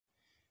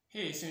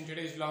Hey, so in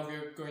today's vlog,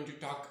 we're going to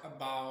talk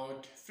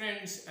about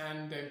friends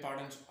and the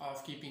importance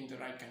of keeping the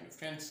right kind of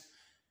friends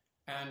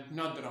and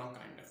not the wrong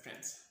kind of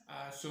friends.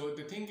 So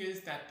the thing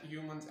is that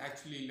humans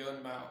actually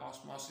learn by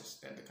osmosis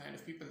that the kind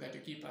of people that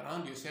you keep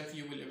around yourself,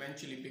 you will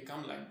eventually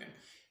become like them.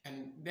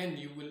 And then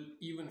you will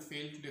even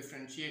fail to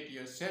differentiate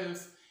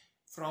yourself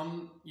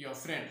from your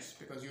friends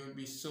because you will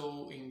be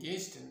so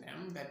engaged in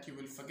them that you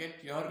will forget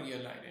your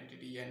real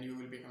identity and you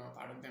will become a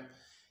part of them.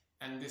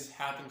 And this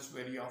happens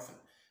very often.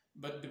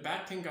 But the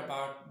bad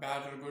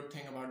or good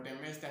thing about them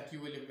is that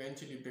you will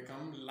eventually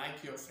become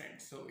like your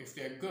friends. So if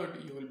they are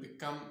good, you will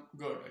become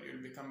good or you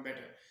will become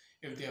better.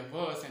 If they are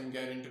worse and they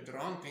are into the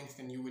wrong things,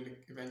 then you will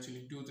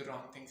eventually do the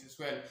wrong things as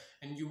well.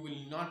 And you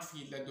will not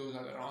feel that those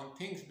are the wrong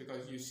things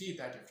because you see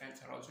that your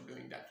friends are also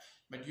doing that.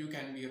 But you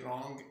can be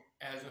wrong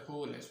as a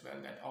whole as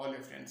well, that all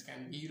your friends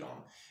can be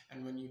wrong.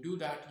 And when you do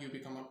that, you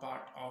become a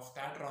part of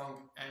that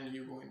wrong and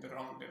you go in the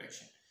wrong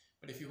direction.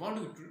 But if you want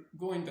to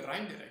go in the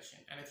right direction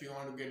and if you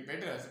want to get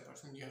better as a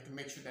person, you have to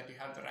make sure that you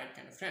have the right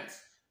kind of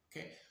friends.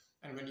 Okay.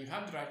 And when you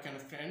have the right kind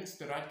of friends,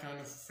 the right kind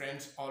of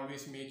friends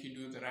always make you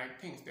do the right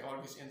things. They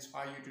always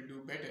inspire you to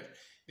do better.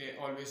 They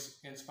always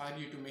inspire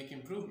you to make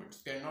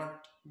improvements. They're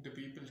not the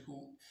people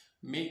who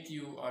make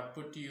you or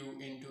put you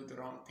into the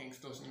wrong things.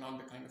 Those are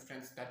not the kind of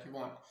friends that you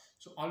want.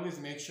 So always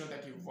make sure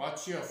that you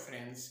watch your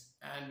friends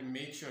and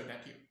make sure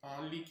that you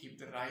only keep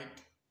the right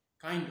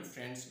kind of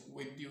friends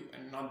with you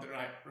and not the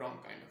wrong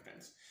kind of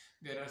friends.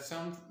 There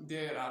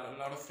are a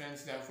lot of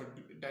friends that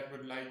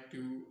would like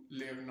to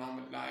live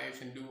normal lives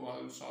and do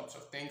all sorts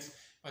of things,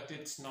 but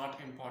it's not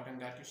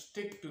important that you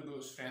stick to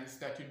those friends,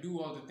 that you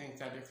do all the things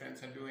that your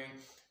friends are doing.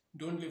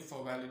 Don't live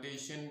for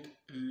validation,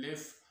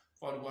 live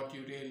for what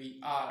you really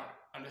are.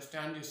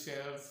 Understand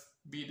yourself,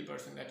 be the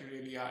person that you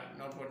really are,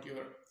 not what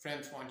your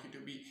friends want you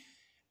to be.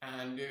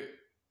 And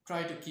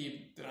try to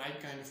keep the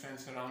right kind of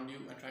friends around you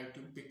and try to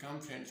become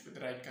friends with the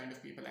right kind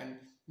of people and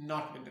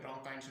not with the wrong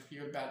kinds of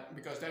people,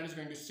 because that is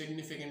going to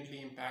significantly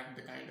impact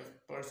the kind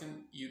of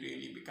person you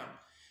really become.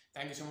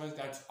 Thank you so much.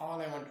 That's all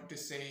I wanted to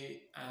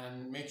say,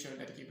 and make sure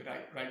that you keep the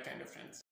right kind of friends.